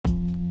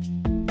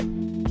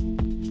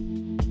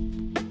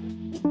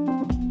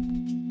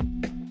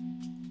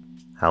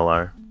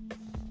Hello.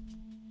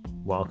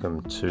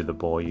 Welcome to the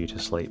Bore You to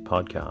Sleep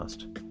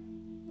podcast.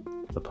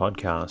 The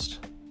podcast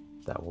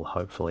that will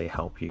hopefully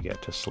help you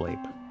get to sleep.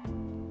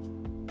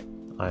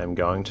 I am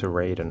going to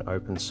read an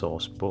open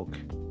source book,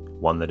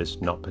 one that is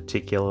not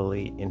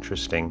particularly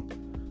interesting,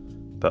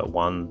 but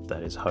one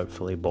that is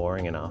hopefully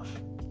boring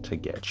enough to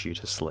get you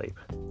to sleep.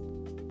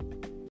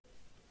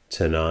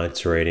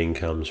 Tonight's reading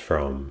comes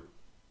from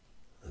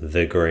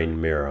The Green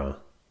Mirror,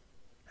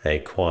 A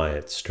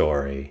Quiet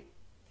Story.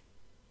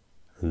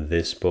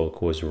 This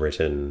book was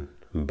written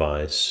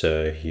by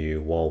Sir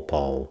Hugh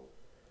Walpole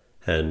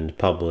and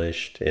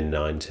published in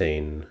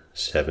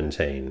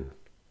 1917.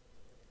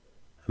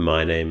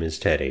 My name is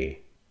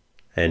Teddy,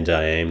 and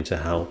I aim to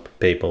help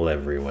people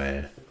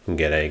everywhere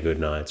get a good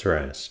night's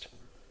rest.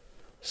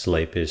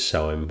 Sleep is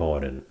so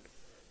important,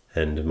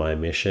 and my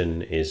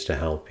mission is to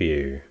help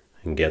you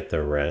get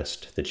the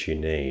rest that you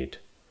need.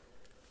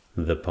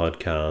 The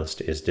podcast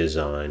is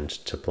designed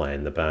to play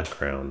in the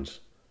background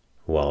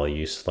while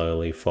you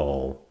slowly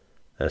fall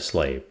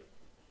asleep.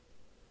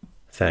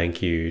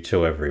 Thank you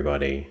to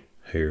everybody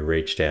who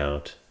reached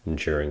out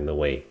during the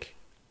week.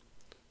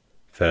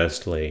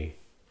 Firstly,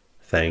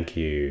 thank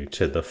you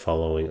to the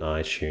following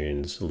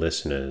iTunes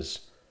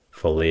listeners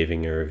for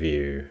leaving a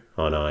review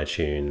on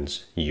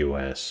iTunes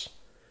US.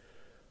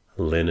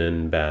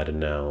 Linen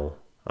Badenell,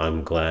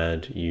 I'm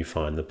glad you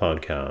find the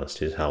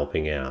podcast is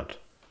helping out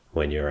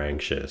when you're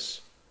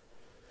anxious.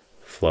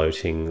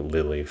 Floating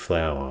Lily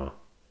Flower,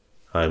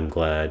 I'm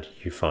glad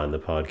you find the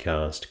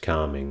podcast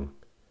calming.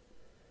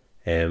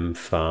 M.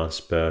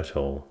 Fast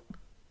Bertel,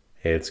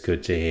 it's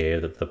good to hear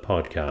that the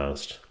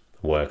podcast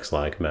works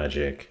like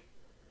magic.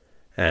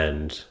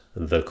 And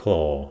The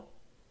Claw,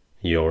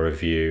 your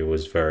review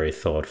was very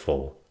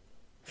thoughtful.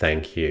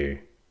 Thank you.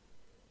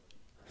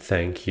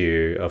 Thank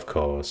you, of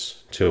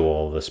course, to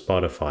all the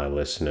Spotify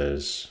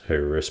listeners who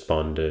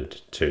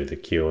responded to the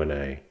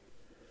Q&A.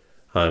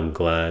 I'm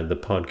glad the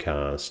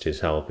podcast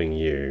is helping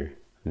you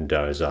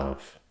doze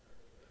off.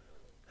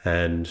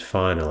 And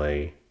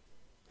finally,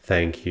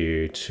 thank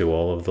you to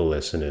all of the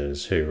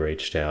listeners who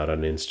reached out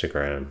on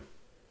Instagram.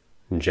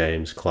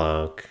 James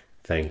Clark,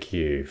 thank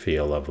you for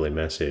your lovely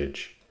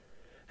message.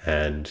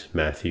 And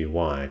Matthew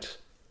White,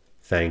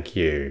 thank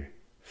you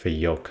for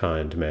your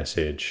kind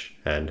message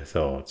and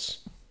thoughts.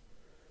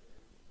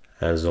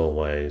 As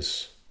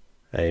always,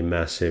 a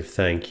massive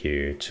thank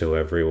you to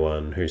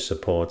everyone who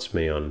supports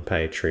me on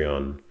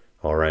Patreon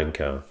or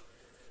Anchor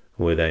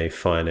with a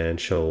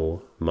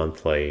financial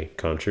monthly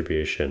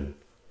contribution.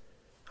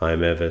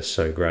 I'm ever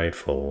so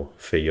grateful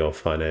for your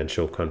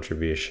financial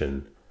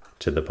contribution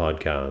to the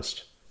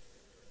podcast.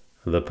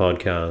 The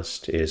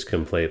podcast is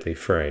completely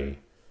free,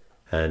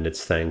 and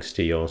it's thanks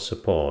to your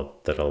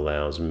support that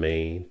allows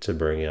me to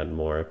bring out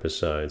more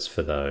episodes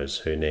for those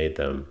who need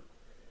them.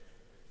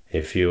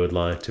 If you would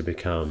like to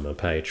become a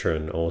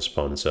patron or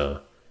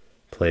sponsor,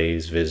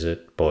 please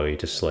visit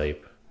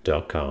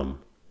boreyoutosleep.com.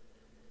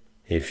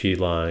 If you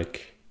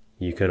like,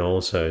 you can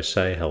also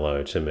say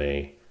hello to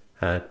me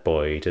at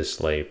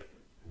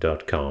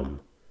boreyoutosleep.com.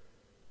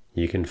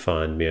 You can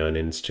find me on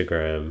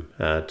Instagram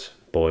at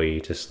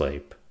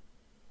boreyoutosleep.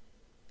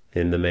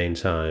 In the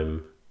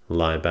meantime,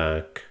 lie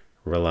back,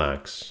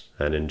 relax,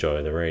 and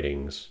enjoy the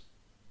readings.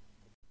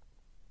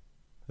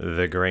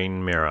 The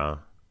Green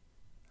Mirror,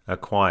 A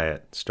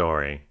Quiet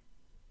Story.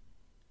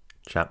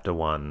 Chapter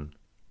 1.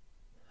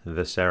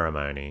 The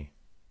Ceremony.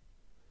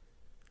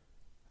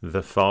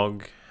 The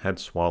fog had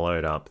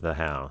swallowed up the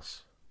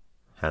house,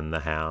 and the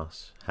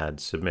house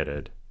had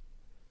submitted.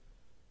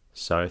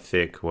 So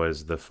thick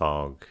was the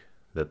fog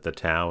that the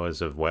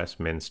towers of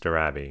Westminster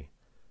Abbey,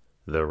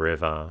 the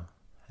river,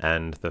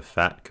 and the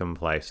fat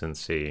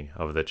complacency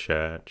of the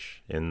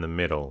church in the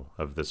middle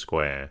of the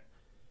square,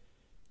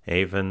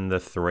 even the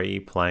 3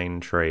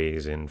 plane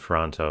trees in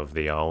front of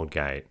the old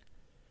gate,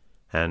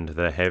 and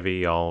the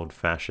heavy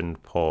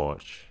old-fashioned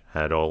porch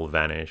had all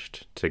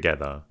vanished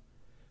together,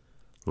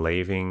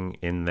 leaving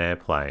in their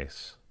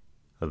place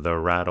the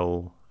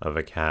rattle of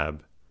a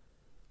cab,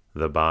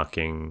 the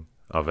barking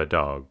of a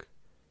dog,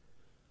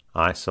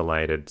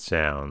 isolated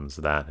sounds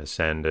that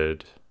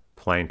ascended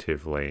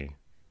plaintively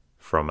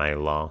from a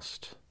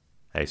lost,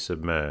 a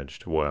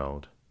submerged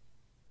world.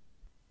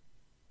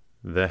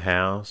 The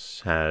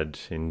house had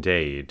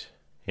indeed,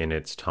 in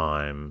its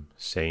time,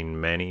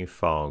 seen many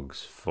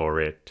fogs, for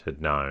it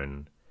had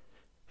known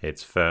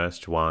its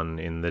first one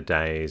in the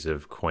days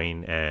of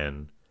Queen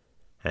Anne,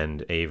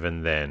 and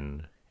even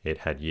then it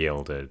had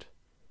yielded,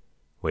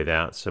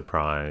 without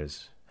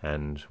surprise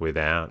and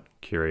without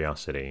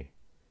curiosity,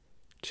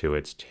 to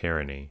its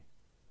tyranny.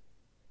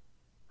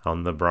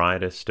 On the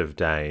brightest of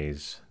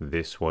days,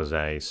 this was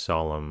a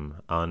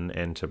solemn,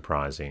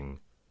 unenterprising,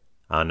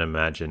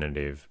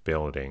 unimaginative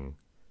building,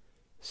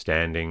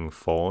 standing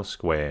 4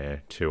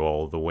 square to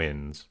all the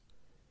winds,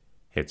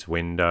 its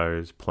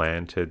windows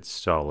planted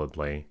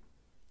solidly,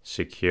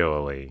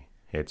 securely,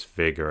 its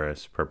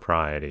vigorous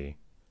propriety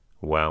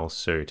well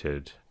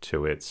suited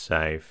to its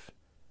safe,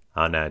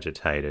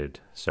 unagitated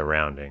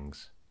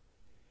surroundings.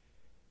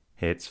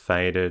 Its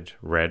faded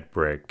red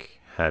brick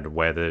had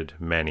weathered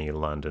many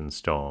London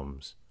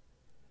storms,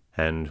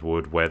 and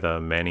would weather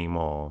many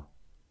more.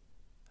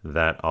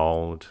 That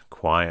old,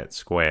 quiet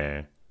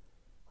square,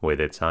 with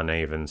its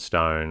uneven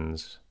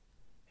stones,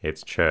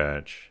 its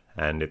church,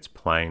 and its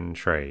plane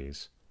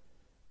trees,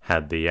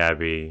 had the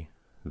Abbey,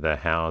 the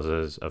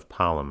Houses of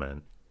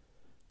Parliament,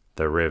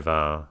 the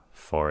river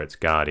for its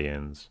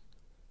guardians.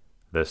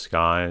 The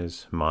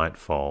skies might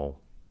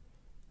fall,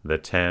 the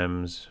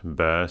Thames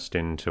burst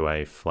into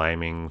a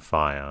flaming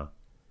fire,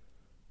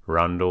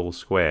 Rundle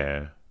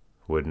Square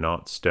would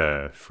not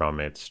stir from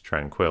its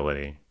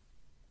tranquillity.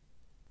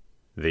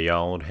 The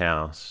old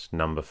house,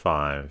 number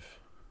 5,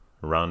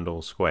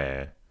 Rundle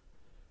Square,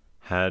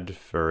 had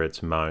for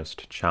its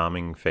most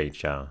charming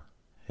feature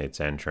its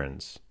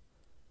entrance.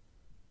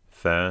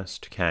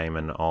 First came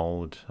an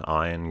old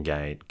iron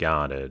gate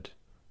guarded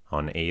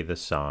on either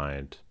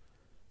side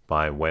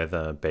by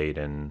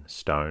weather-beaten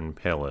stone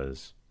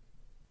pillars,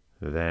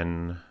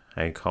 then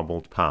a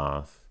cobbled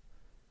path,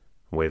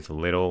 with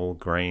little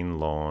green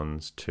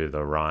lawns to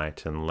the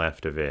right and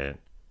left of it,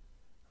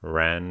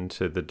 ran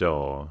to the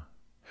door,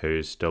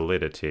 whose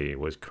stolidity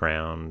was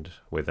crowned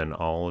with an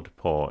old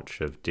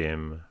porch of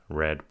dim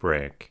red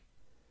brick.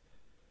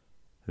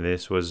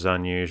 This was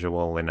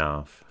unusual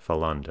enough for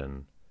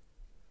London,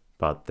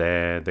 but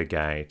there the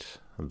gate,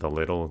 the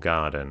little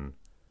garden,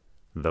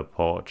 the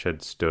porch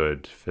had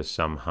stood for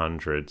some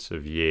hundreds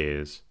of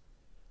years,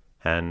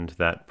 and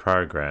that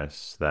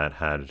progress that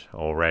had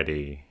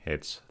already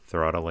its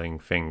throttling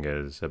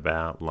fingers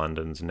about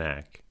London's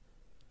neck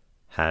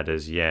had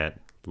as yet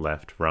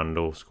left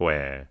Rundle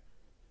Square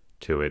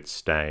to its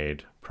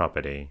staid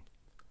property.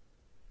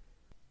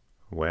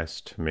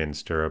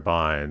 Westminster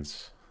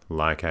abides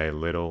like a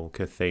little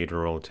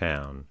cathedral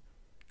town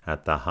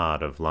at the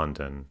heart of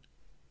London.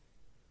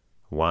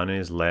 One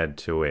is led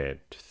to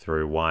it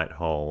through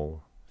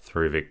Whitehall,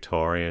 through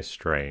Victoria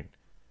Street,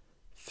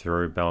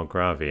 through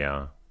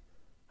Belgravia,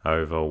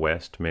 over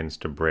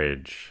Westminster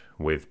Bridge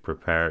with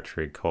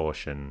preparatory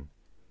caution.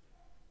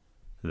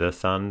 The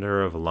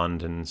thunder of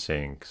London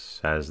sinks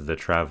as the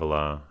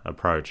traveller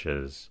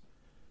approaches,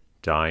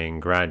 dying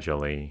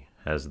gradually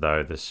as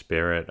though the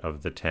spirit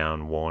of the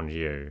town warned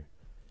you,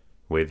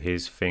 with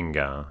his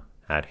finger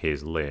at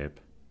his lip.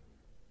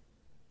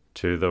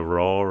 To the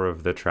roar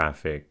of the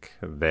traffic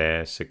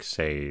there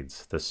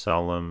succeeds the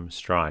solemn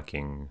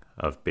striking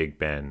of Big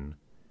Ben,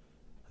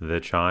 the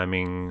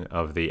chiming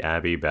of the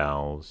Abbey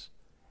bells.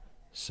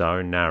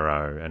 So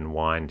narrow and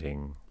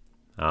winding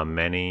are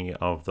many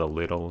of the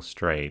little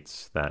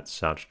streets that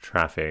such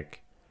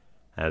traffic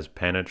as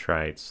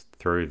penetrates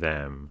through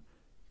them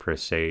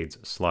proceeds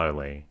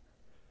slowly,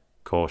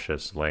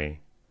 cautiously,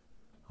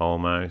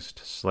 almost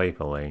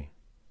sleepily.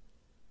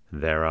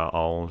 There are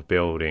old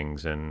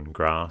buildings and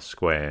grass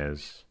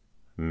squares,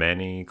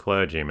 many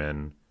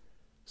clergymen,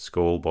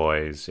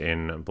 schoolboys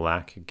in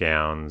black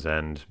gowns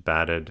and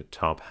battered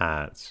top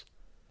hats,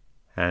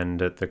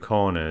 and at the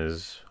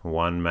corners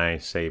one may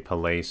see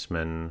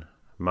policemen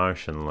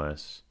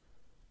motionless,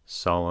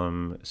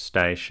 solemn,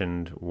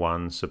 stationed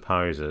one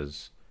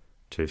supposes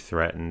to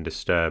threaten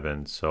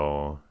disturbance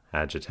or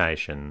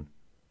agitation.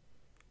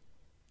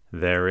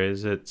 There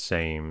is, it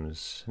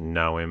seems,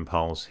 no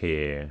impulse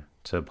here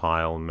to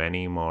pile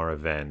many more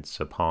events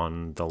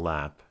upon the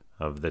lap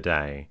of the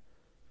day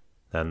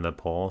than the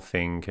poor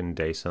thing can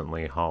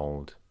decently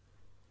hold.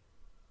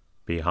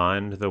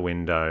 Behind the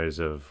windows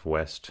of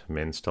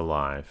Westminster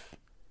life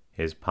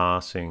is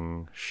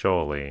passing,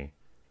 surely,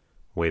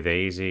 with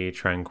easy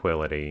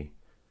tranquillity,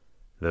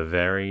 the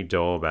very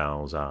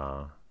doorbells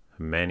are,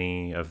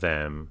 many of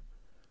them,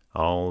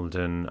 old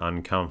and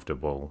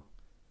uncomfortable,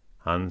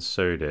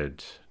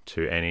 unsuited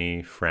to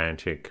any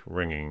frantic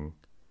ringing.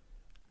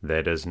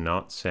 There does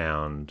not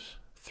sound,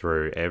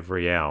 through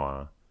every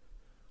hour,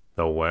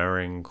 the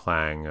whirring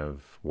clang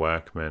of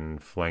workmen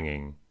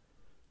flinging,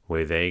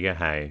 with eager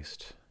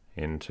haste,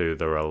 into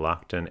the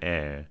reluctant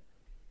air,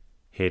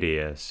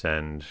 hideous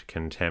and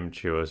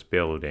contemptuous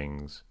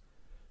buildings.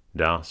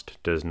 Dust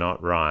does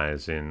not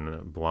rise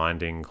in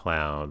blinding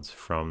clouds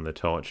from the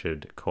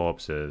tortured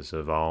corpses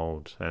of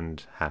old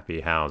and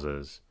happy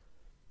houses.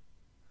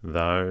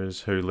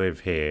 Those who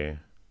live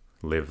here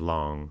live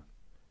long.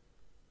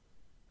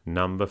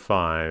 Number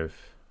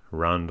 5,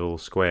 Rundle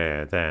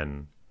Square,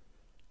 then,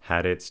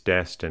 had its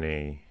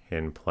destiny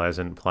in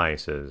pleasant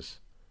places.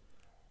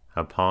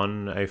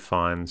 Upon a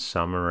fine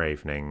summer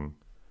evening,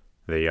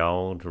 the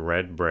old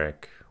red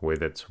brick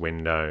with its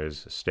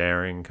windows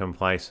staring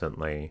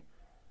complacently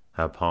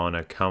upon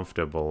a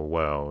comfortable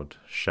world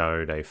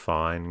showed a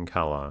fine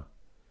colour.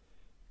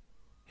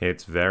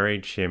 Its very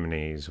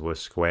chimneys were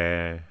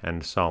square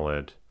and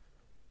solid,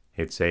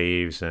 its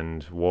eaves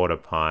and water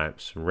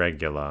pipes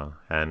regular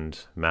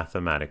and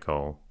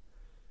mathematical.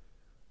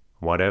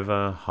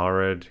 Whatever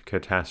horrid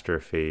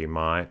catastrophe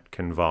might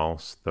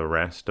convulse the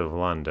rest of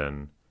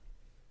London,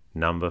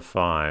 Number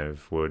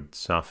 5 would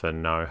suffer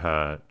no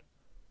hurt.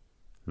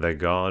 The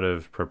god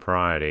of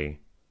propriety,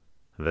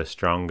 the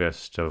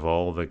strongest of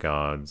all the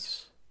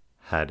gods,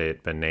 had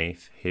it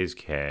beneath his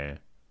care.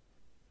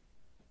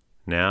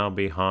 Now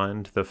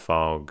behind the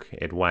fog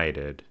it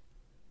waited,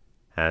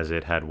 as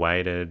it had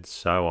waited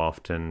so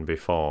often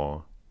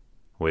before,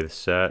 with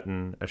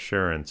certain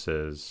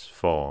assurances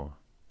for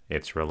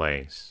its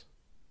release.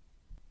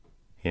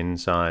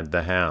 Inside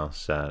the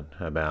house at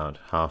about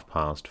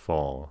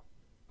 4:30,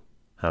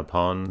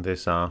 upon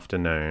this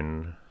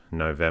afternoon,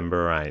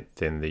 November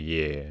 8th in the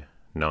year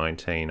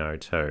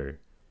 1902,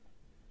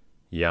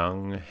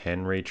 young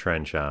Henry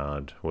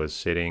Trenchard was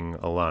sitting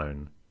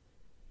alone.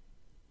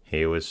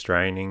 He was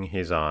straining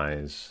his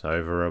eyes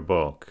over a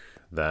book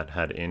that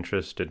had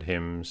interested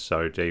him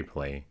so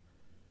deeply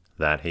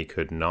that he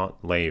could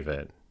not leave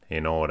it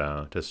in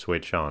order to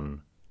switch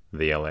on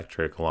the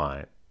electric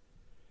light.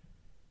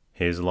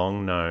 His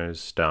long nose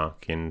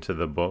stuck into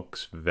the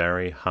book's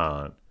very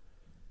heart,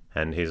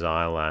 and his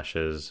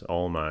eyelashes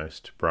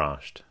almost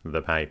brushed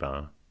the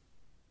paper.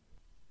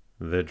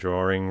 The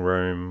drawing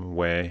room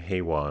where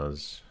he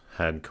was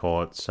had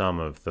caught some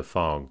of the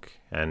fog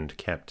and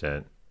kept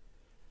it,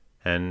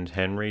 and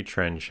Henry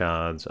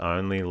Trenchard's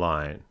only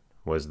light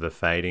was the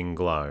fading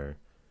glow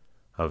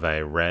of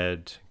a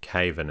red,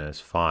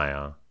 cavernous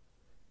fire.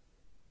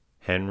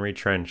 Henry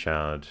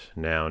Trenchard,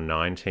 now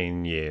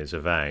 19 years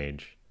of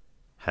age,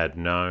 had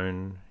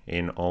known,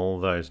 in all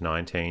those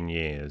 19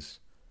 years,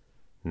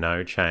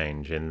 no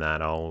change in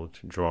that old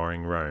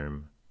drawing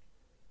room.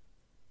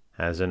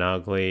 As an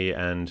ugly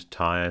and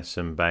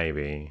tiresome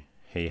baby,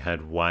 he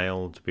had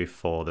wailed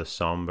before the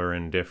sombre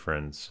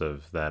indifference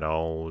of that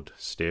old,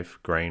 stiff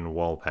green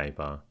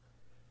wallpaper.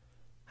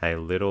 A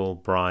little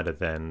brighter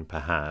than,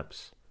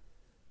 perhaps,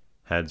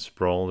 had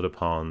sprawled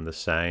upon the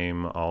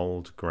same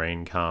old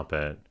green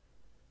carpet,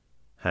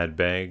 had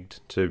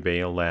begged to be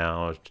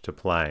allowed to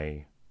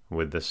play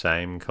with the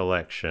same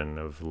collection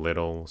of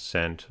little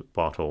scent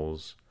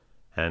bottles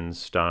and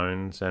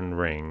stones and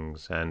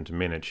rings and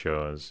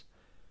miniatures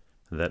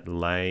that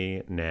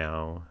lay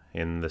now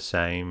in the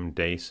same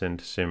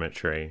decent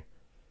symmetry,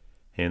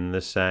 in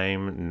the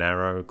same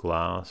narrow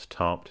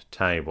glass-topped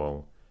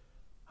table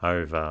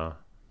over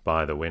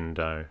by the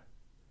window.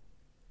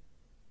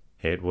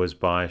 It was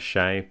by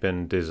shape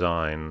and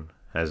design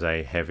as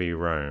a heavy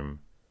room,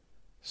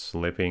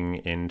 slipping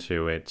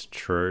into its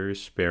true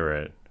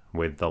spirit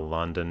with the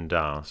London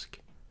dusk,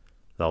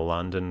 the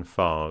London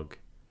fog,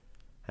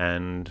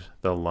 and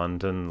the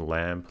London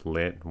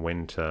lamp-lit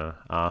winter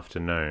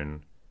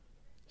afternoon,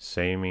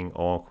 seeming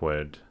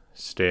awkward,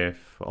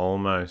 stiff,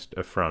 almost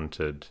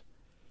affronted,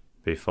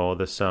 before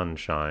the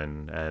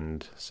sunshine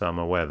and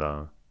summer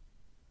weather.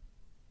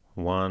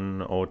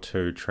 One or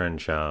two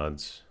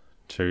Trenchards,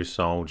 2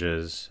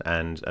 soldiers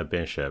and a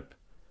bishop,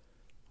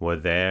 were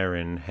there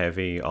in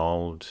heavy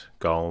old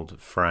gold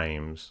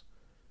frames,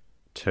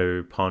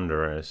 2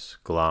 ponderous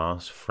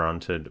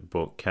glass-fronted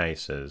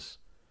bookcases,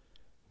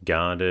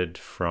 guarded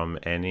from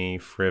any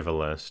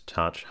frivolous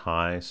touch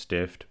high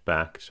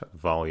stiff-backed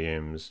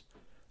volumes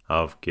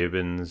of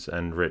Gibbons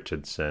and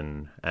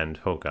Richardson and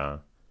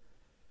Hooker.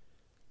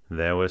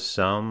 There were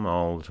some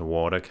old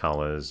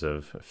watercolours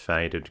of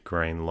faded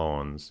green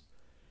lawns,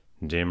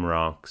 dim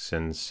rocks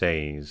and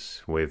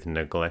seas with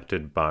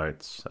neglected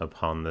boats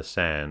upon the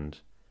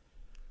sand,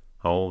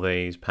 all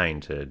these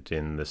painted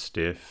in the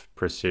stiff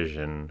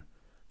precision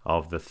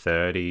of the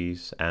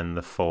 30s and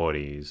the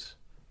 40s,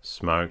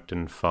 smoked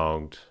and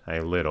fogged a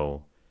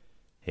little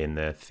in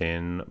their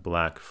thin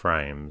black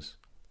frames.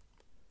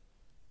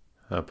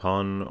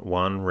 Upon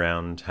one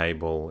round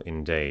table,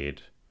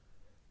 indeed,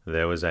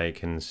 there was a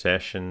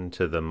concession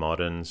to the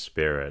modern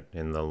spirit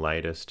in the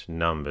latest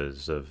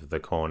numbers of the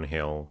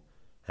Cornhill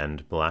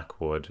and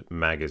Blackwood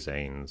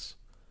magazines,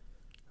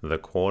 the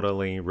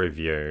Quarterly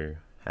Review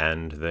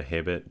and the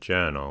Hibbert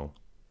Journal.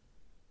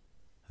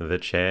 The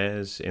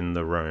chairs in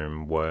the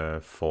room were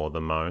for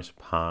the most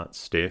part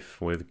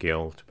stiff with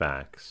gilt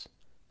backs,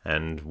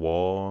 and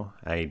wore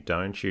a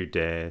don't you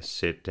dare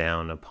sit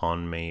down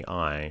upon me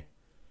eye,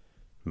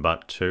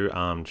 but 2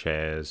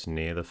 armchairs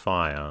near the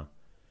fire,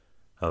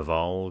 of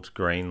old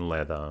green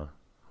leather,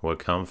 were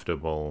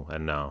comfortable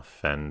enough,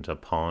 and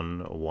upon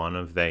one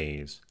of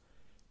these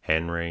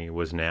Henry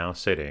was now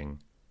sitting.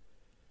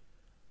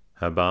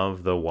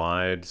 Above the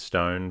wide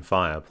stone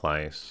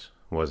fireplace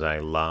was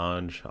a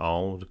large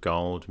old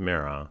gold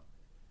mirror,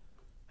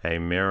 a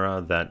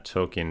mirror that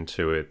took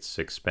into its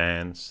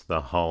expanse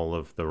the whole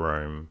of the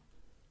room,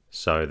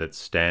 so that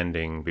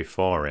standing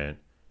before it,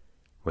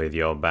 with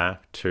your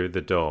back to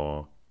the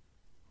door,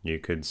 you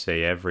could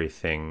see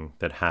everything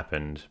that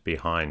happened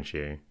behind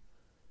you.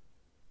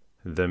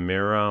 The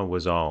mirror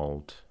was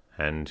old,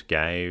 and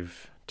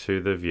gave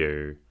to the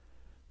view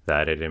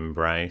that it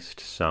embraced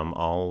some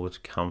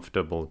old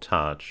comfortable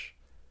touch,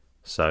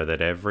 so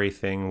that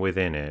everything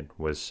within it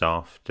was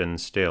soft and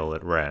still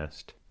at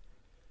rest.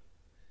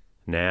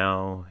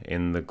 Now,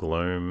 in the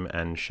gloom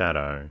and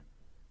shadow,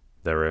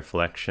 the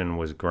reflection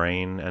was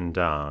green and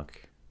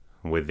dark,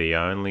 with the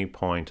only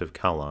point of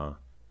colour,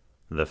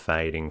 the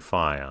fading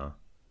fire.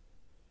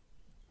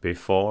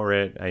 Before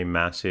it a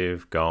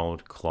massive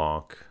gold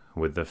clock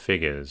with the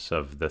figures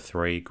of the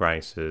 3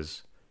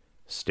 Graces,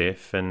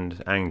 stiff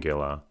and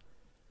angular,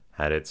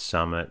 had its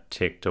summit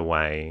ticked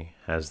away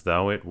as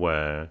though it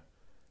were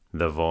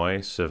the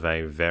voice of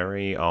a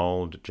very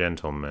old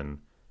gentleman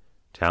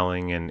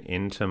telling an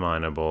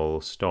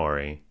interminable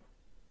story.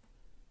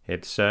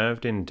 It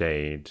served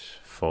indeed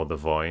for the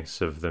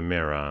voice of the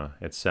mirror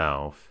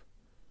itself.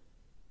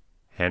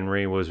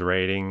 Henry was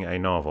reading a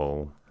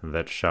novel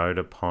that showed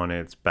upon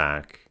its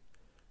back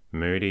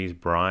Moody's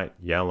bright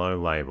yellow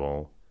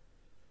label.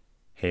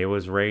 He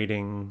was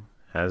reading,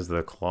 as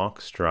the clock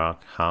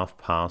struck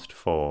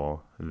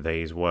 4:30,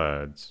 these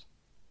words: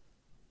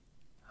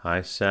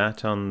 "I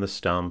sat on the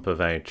stump of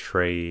a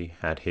tree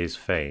at his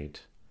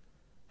feet,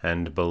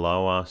 and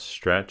below us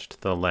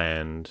stretched the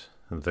land,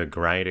 the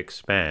great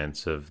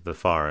expanse of the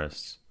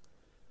forests,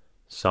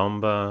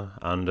 sombre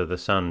under the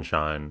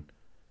sunshine,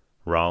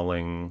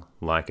 rolling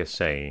like a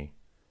sea,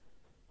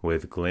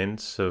 with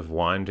glints of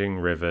winding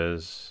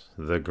rivers,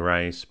 the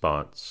grey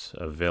spots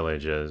of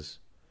villages,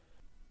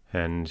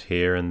 and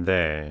here and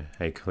there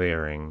a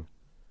clearing,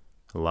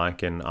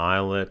 like an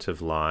islet of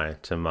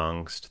light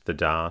amongst the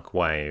dark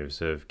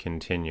waves of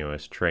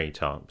continuous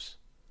tree-tops.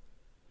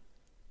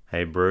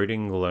 A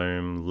brooding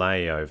gloom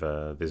lay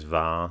over this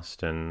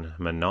vast and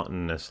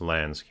monotonous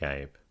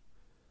landscape.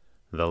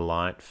 The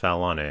light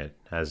fell on it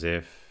as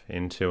if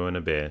into an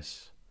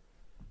abyss.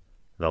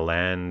 The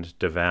land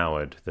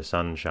devoured the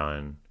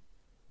sunshine.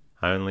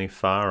 Only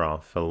far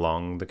off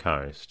along the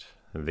coast,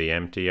 the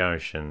empty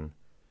ocean,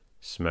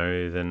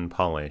 smooth and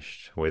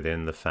polished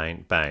within the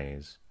faint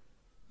bays,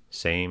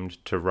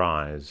 seemed to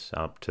rise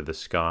up to the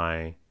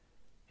sky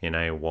in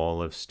a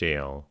wall of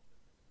steel.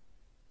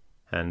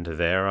 And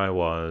there I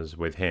was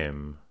with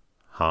him,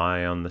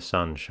 high on the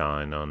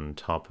sunshine on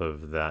top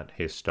of that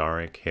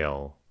historic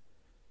hill.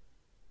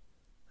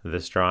 The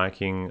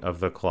striking of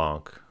the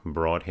clock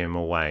brought him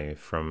away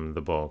from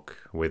the book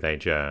with a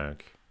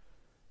jerk.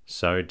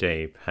 So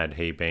deep had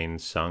he been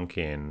sunk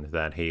in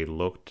that he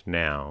looked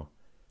now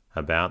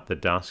about the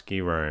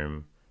dusky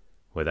room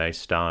with a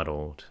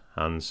startled,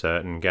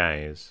 uncertain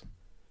gaze.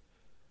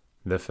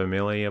 The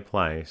familiar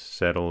place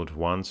settled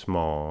once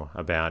more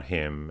about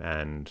him,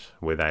 and,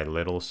 with a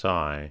little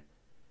sigh,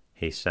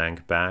 he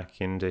sank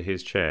back into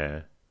his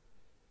chair.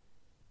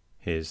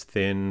 His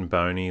thin,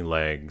 bony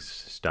legs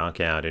stuck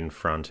out in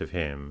front of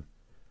him.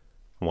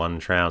 One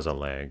trouser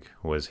leg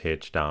was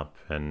hitched up,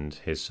 and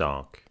his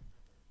sock,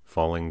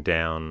 falling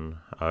down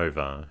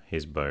over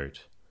his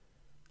boot,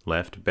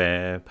 left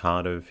bare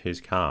part of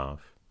his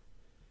calf.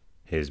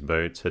 His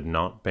boots had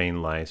not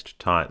been laced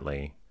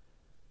tightly,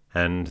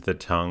 and the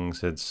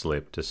tongues had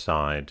slipped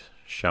aside,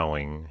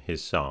 showing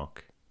his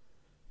sock.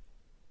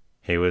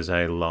 He was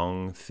a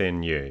long,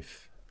 thin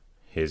youth,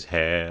 his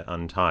hair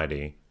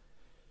untidy,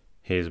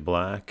 his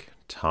black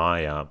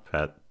tie up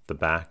at the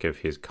back of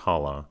his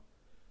collar.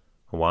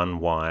 One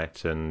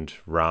white and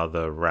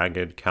rather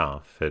ragged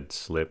cuff had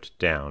slipped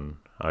down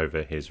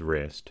over his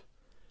wrist.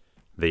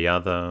 The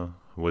other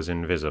was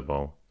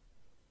invisible.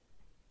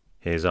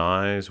 His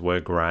eyes were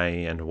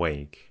grey and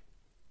weak.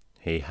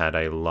 He had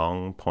a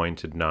long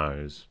pointed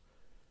nose,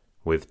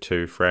 with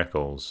 2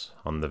 freckles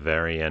on the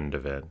very end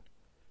of it,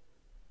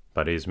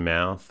 but his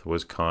mouth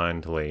was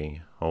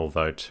kindly,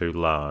 although too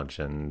large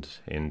and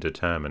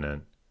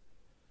indeterminate.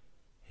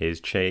 His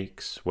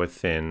cheeks were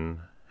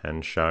thin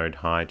and showed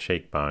high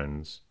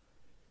cheekbones.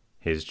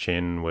 His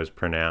chin was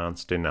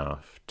pronounced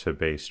enough to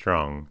be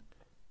strong,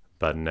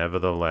 but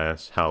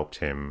nevertheless helped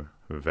him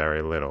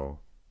very little.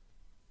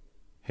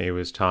 He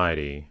was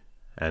tidy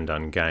and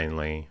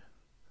ungainly,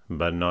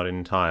 but not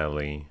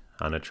entirely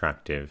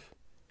unattractive.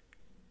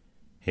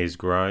 His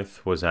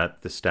growth was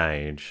at the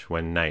stage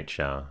when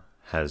nature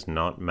has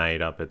not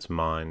made up its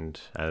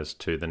mind as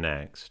to the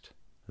next,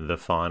 the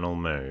final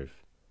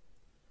move.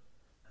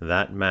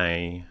 That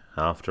may,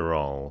 after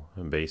all,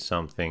 be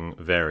something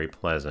very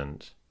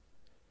pleasant.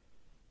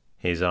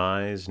 His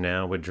eyes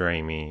now were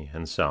dreamy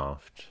and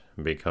soft,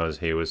 because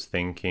he was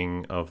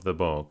thinking of the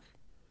book.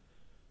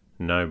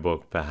 No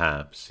book,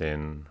 perhaps,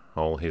 in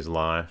all his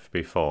life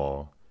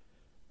before,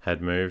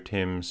 had moved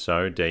him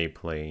so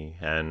deeply,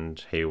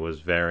 and he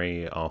was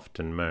very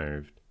often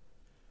moved,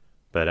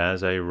 but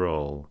as a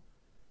rule,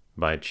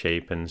 by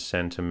cheap and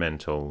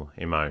sentimental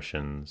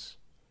emotions.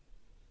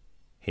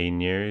 He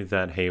knew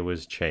that he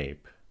was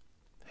cheap.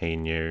 He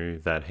knew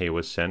that he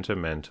was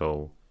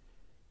sentimental.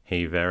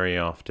 He very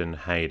often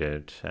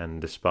hated and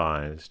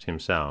despised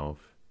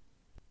himself.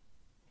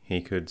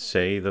 He could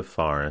see the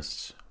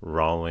forests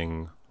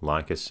rolling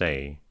like a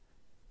sea.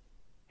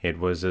 It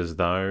was as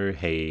though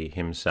he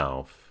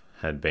himself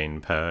had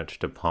been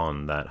perched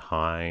upon that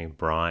high,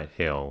 bright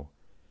hill,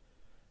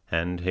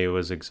 and he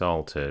was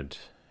exalted.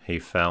 He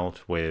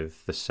felt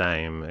with the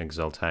same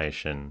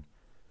exaltation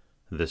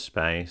the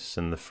space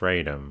and the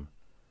freedom,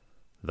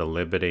 the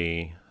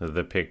liberty,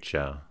 the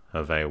picture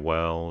of a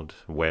world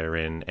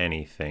wherein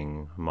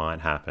anything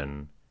might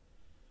happen,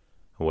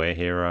 where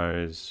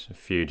heroes,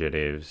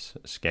 fugitives,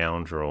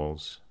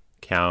 scoundrels,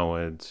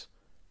 cowards,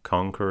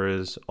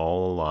 conquerors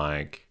all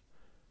alike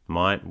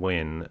might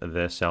win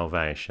their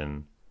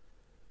salvation.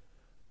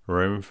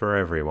 Room for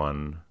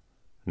everyone,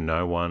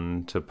 no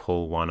one to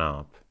pull one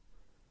up,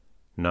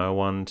 no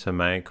one to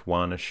make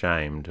one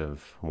ashamed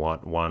of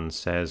what one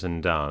says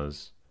and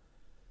does,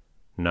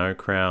 no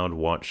crowd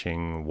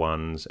watching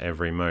one's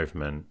every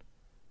movement,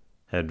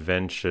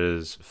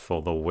 adventures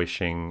for the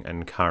wishing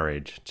and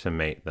courage to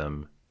meet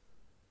them.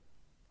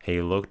 He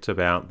looked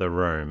about the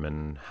room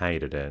and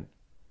hated it,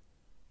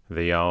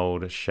 the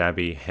old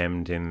shabby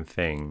hemmed-in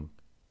thing.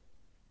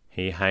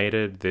 He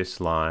hated this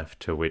life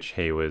to which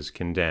he was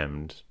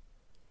condemned.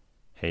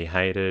 He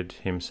hated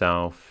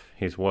himself,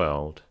 his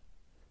world,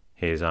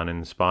 his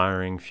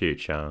uninspiring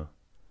future.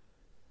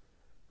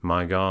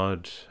 My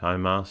God, I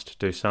must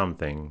do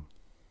something.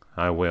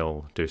 I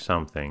will do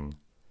something.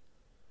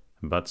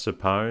 But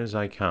suppose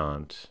I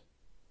can't.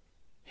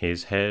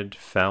 His head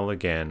fell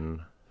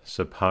again.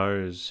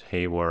 Suppose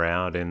he were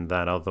out in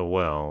that other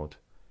world,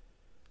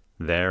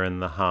 there in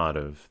the heart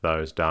of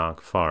those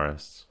dark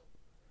forests.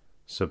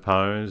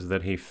 Suppose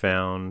that he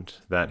found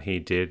that he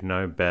did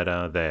no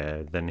better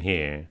there than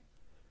here.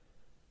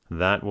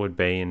 That would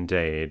be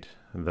indeed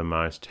the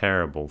most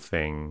terrible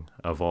thing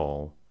of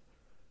all.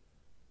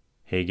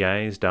 He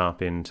gazed up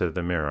into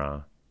the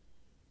mirror,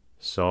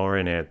 saw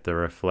in it the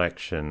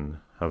reflection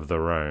of the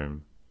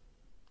room,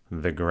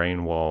 the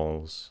green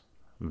walls,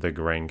 the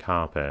green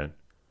carpet,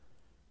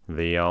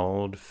 the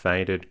old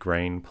faded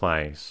green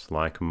place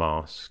like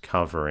moss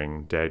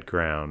covering dead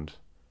ground,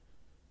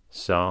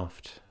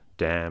 soft,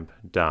 damp,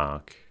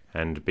 dark,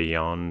 and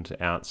beyond,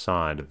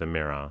 outside the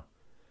mirror,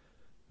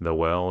 the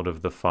world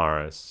of the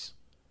forests,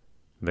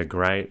 the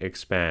great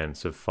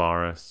expanse of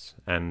forests,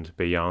 and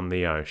beyond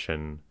the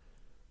ocean,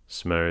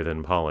 smooth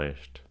and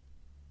polished,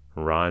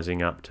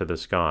 rising up to the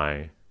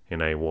sky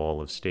in a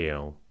wall of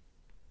steel.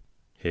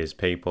 His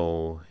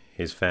people,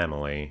 his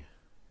family,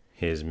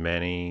 his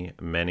many,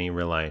 many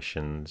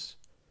relations,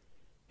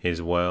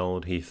 his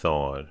world, he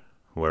thought,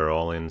 were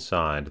all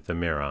inside the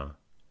mirror,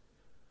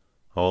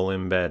 all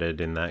embedded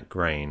in that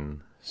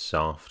green,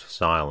 soft,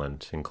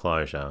 silent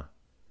enclosure.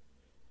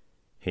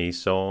 He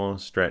saw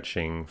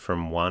stretching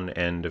from one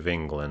end of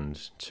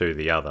England to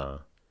the other,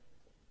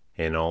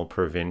 in all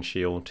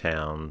provincial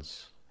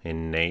towns,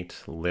 in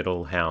neat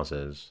little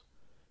houses,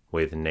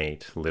 with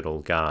neat little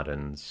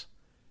gardens,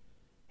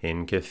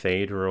 in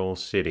cathedral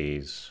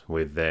cities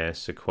with their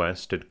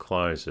sequestered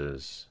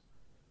closes,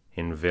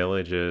 in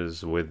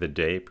villages with the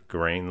deep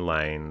green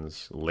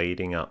lanes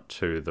leading up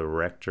to the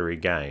rectory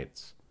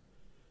gates,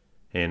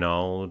 in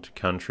old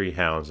country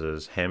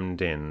houses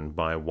hemmed in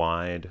by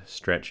wide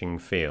stretching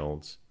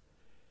fields,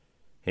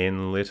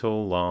 in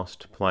little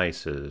lost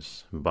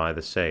places by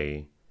the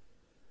sea,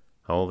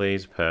 all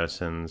these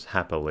persons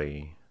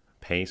happily,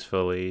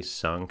 peacefully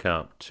sunk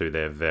up to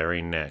their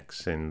very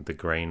necks in the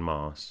green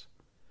moss.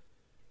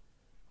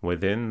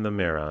 Within the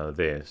mirror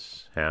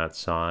this,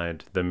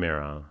 outside the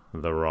mirror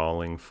the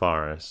rolling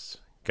forests,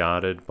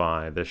 guarded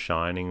by the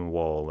shining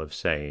wall of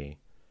sea.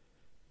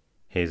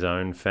 His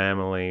own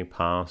family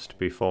passed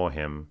before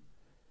him,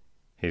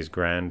 his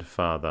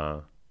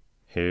grandfather,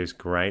 his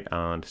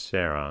great-aunt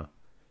Sarah,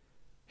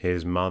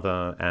 his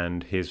mother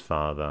and his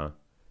father,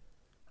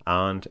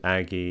 Aunt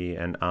Aggie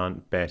and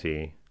Aunt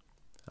Betty,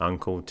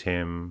 Uncle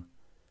Tim,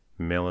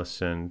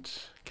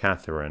 Millicent,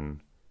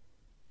 Catherine.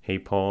 He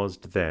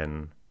paused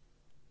then.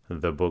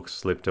 The book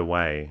slipped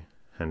away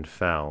and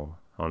fell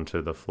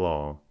onto the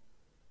floor.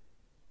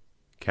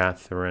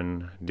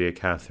 Catherine, dear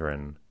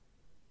Catherine.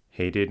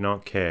 He did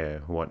not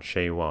care what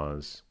she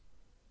was.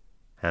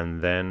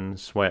 And then,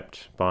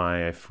 swept by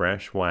a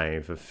fresh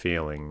wave of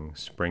feeling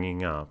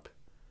springing up,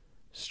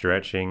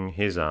 stretching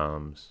his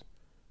arms,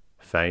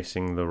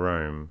 facing the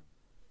room,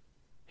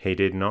 he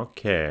did not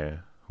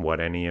care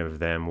what any of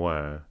them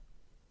were.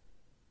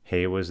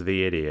 He was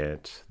the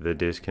idiot, the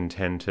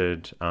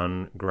discontented,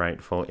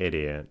 ungrateful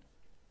idiot.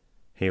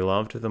 He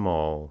loved them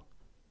all.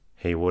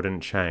 He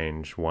wouldn't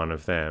change one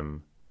of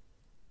them.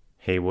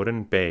 He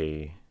wouldn't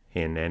be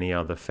in any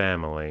other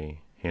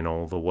family in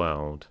all the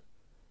world.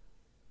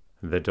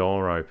 The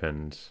door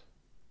opened.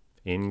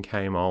 In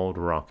came old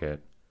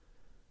Rocket,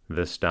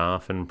 the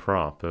staff and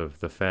prop of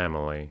the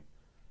family,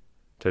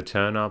 to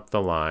turn up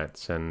the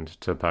lights and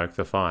to poke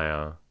the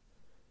fire.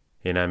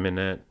 In a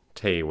minute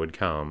tea would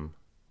come.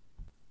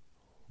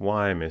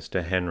 Why,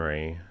 Mr.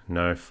 Henry,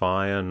 no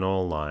fire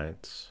nor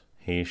lights?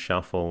 He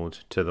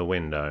shuffled to the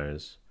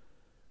windows,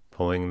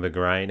 pulling the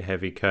great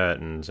heavy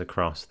curtains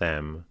across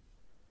them.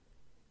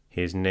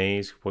 His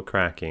knees were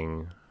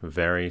cracking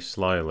very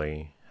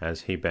slowly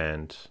as he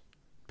bent,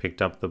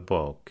 picked up the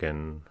book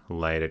and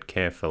laid it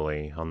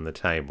carefully on the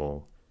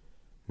table,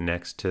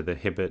 next to the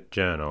Hibbert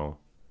Journal.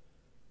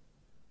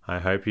 I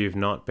hope you've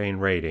not been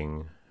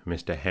reading,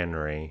 Mr.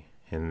 Henry,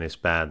 in this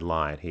bad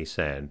light, he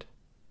said.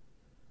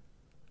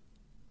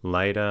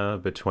 Later,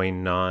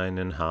 between 9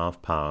 and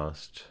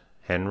past,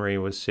 Henry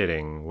was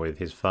sitting with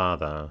his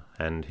father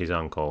and his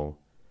uncle,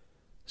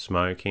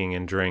 smoking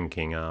and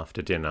drinking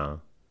after dinner.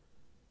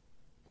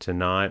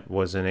 Tonight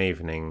was an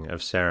evening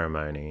of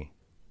ceremony,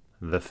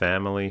 the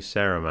family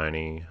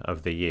ceremony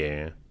of the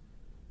year.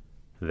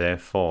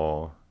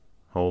 Therefore,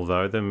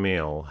 although the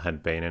meal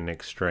had been an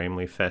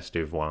extremely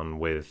festive one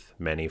with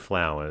many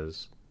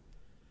flowers.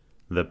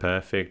 The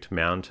perfect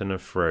mountain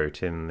of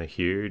fruit in the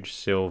huge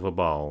silver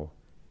bowl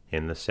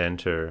in the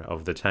centre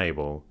of the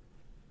table,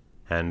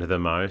 and the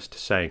most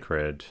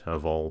sacred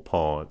of all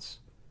ports,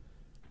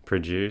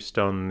 produced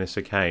on this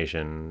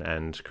occasion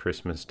and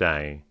Christmas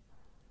Day.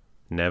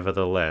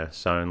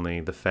 Nevertheless, only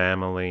the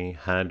family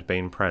had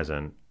been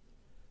present.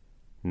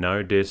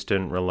 No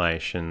distant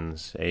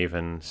relations,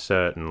 even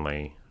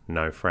certainly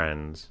no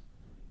friends.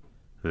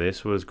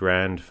 This was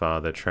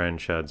Grandfather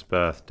Trenchard's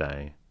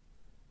birthday.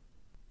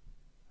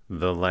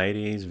 The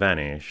ladies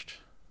vanished.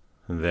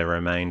 There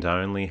remained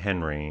only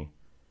Henry,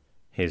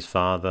 his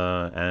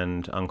father,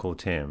 and Uncle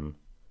Tim.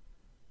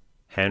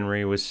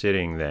 Henry was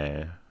sitting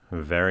there,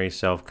 very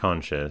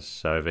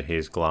self-conscious over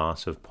his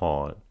glass of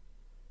port.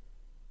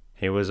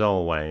 He was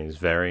always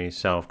very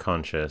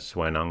self-conscious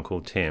when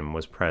Uncle Tim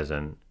was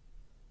present.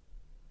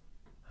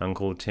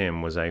 Uncle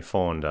Tim was a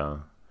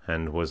founder,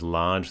 and was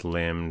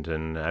large-limbed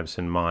and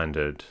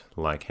absent-minded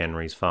like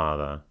Henry's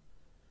father.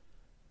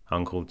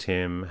 Uncle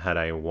Tim had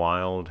a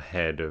wild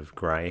head of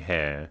grey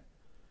hair,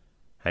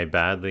 a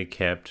badly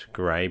kept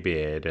grey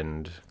beard,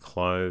 and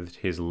clothed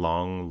his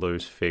long,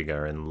 loose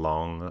figure in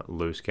long,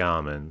 loose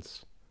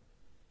garments.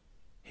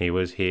 He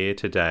was here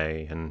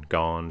today and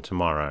gone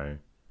tomorrow,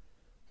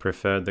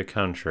 preferred the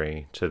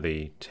country to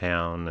the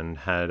town, and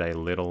had a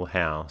little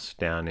house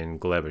down in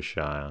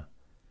Gloucestershire,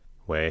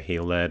 where he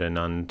led an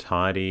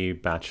untidy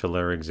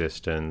bachelor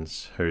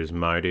existence whose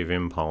motive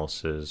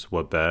impulses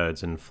were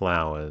birds and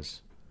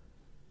flowers.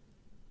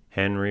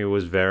 Henry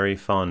was very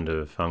fond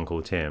of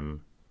Uncle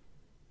Tim.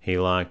 He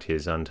liked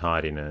his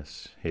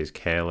untidiness, his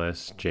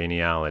careless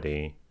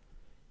geniality,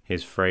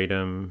 his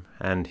freedom,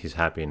 and his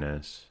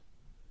happiness.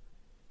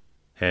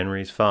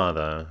 Henry's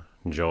father,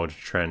 George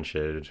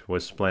Trenchard,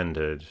 was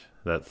splendid,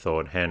 that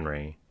thought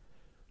Henry,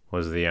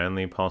 was the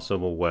only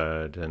possible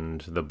word,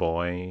 and the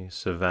boy,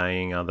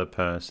 surveying other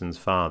persons'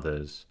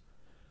 fathers,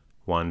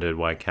 wondered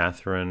why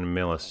Catherine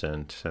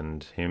Millicent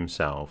and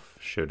himself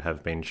should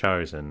have been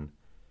chosen,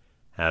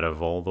 out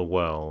of all the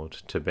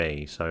world, to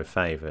be so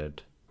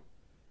favoured.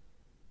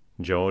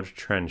 George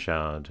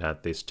Trenchard,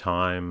 at this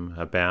time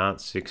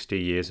about 60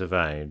 years of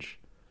age,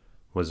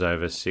 was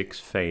over 6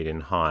 feet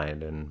in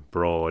height and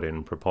broad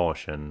in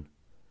proportion.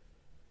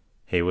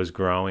 He was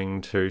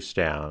growing too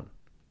stout.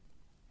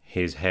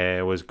 His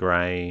hair was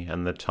grey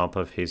and the top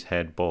of his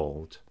head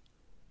bald.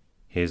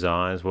 His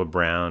eyes were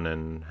brown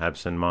and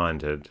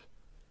absent-minded.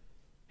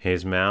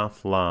 His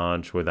mouth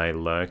large with a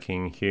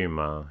lurking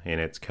humour in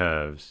its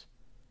curves.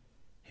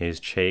 His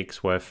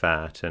cheeks were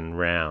fat and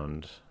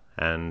round,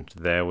 and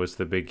there was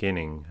the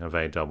beginning of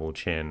a double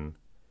chin.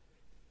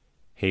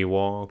 He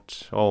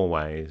walked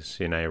always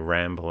in a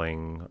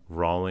rambling,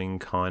 rolling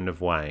kind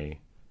of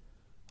way,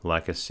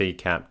 like a sea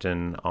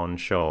captain on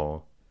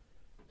shore,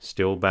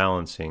 still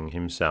balancing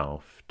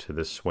himself to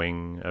the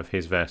swing of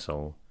his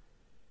vessel,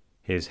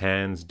 his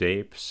hands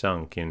deep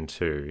sunk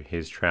into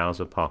his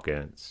trouser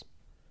pockets.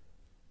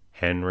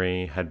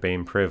 Henry had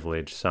been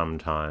privileged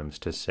sometimes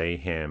to see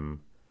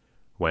him,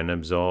 when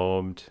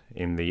absorbed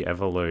in the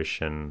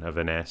evolution of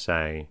an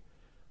essay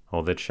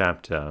or the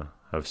chapter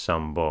of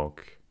some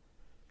book.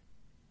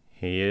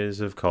 He is,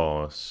 of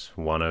course,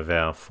 one of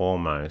our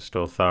foremost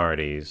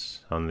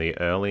authorities on the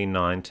early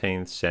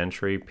 19th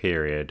century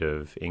period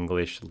of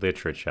English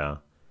literature,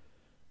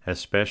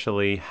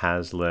 especially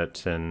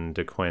Hazlitt and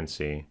De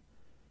Quincey.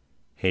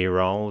 He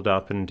rolled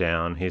up and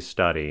down his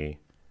study,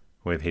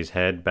 with his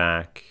head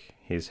back,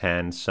 his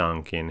hands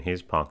sunk in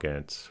his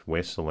pockets,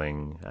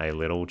 whistling a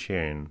little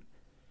tune.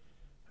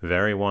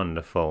 Very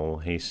wonderful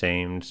he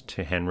seemed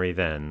to Henry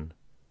then.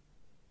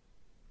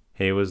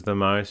 He was the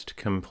most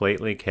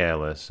completely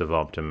careless of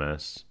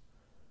optimists,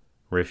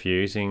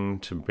 refusing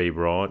to be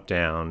brought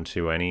down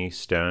to any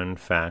stern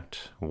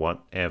fact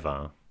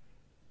whatever,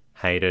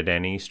 hated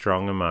any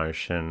strong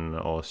emotion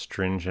or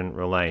stringent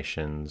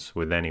relations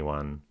with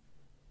anyone,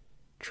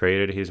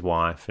 treated his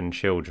wife and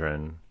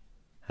children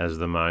as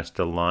the most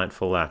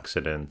delightful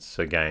accidents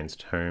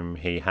against whom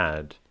he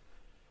had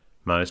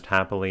most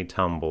happily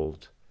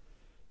tumbled.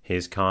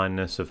 His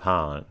kindness of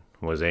heart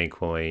was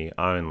equally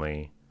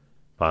only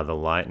by the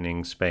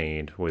lightning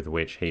speed with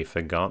which he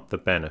forgot the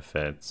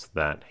benefits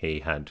that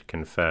he had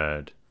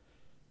conferred,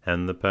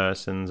 and the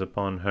persons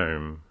upon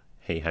whom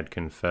he had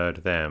conferred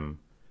them.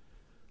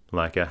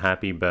 Like a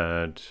happy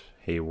bird,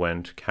 he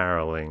went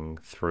carolling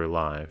through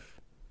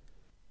life.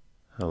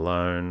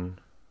 Alone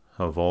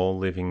of all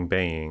living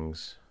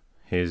beings,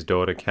 his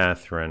daughter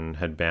Catherine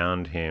had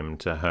bound him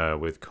to her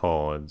with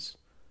cords.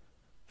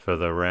 For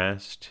the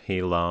rest,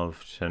 he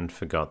loved and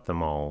forgot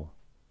them all.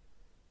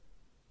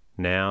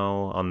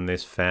 Now, on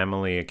this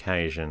family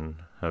occasion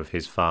of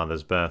his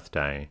father's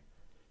birthday,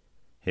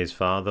 his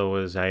father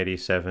was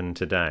 87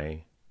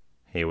 today.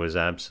 He was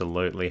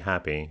absolutely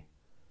happy.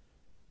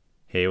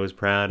 He was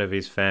proud of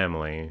his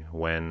family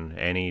when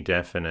any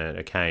definite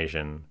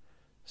occasion,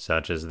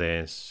 such as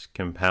this,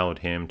 compelled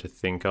him to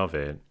think of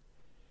it.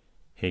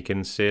 He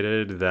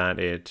considered that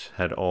it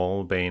had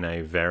all been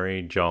a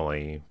very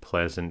jolly,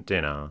 pleasant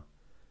dinner,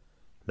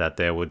 that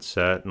there would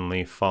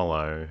certainly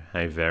follow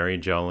a very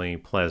jolly,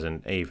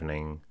 pleasant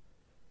evening.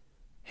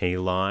 He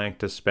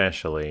liked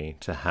especially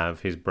to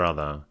have his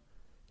brother,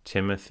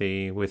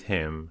 Timothy, with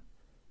him.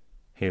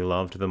 He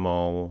loved them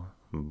all,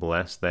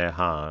 bless their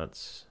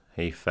hearts,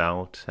 he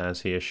felt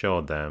as he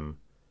assured them,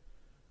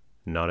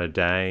 not a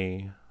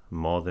day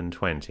more than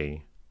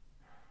 20.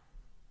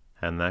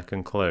 And that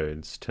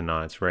concludes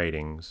tonight's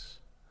readings.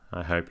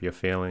 I hope you're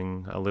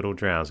feeling a little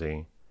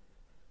drowsy.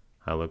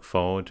 I look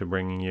forward to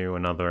bringing you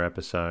another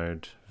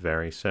episode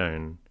very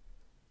soon.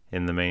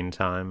 In the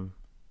meantime,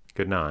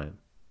 good night.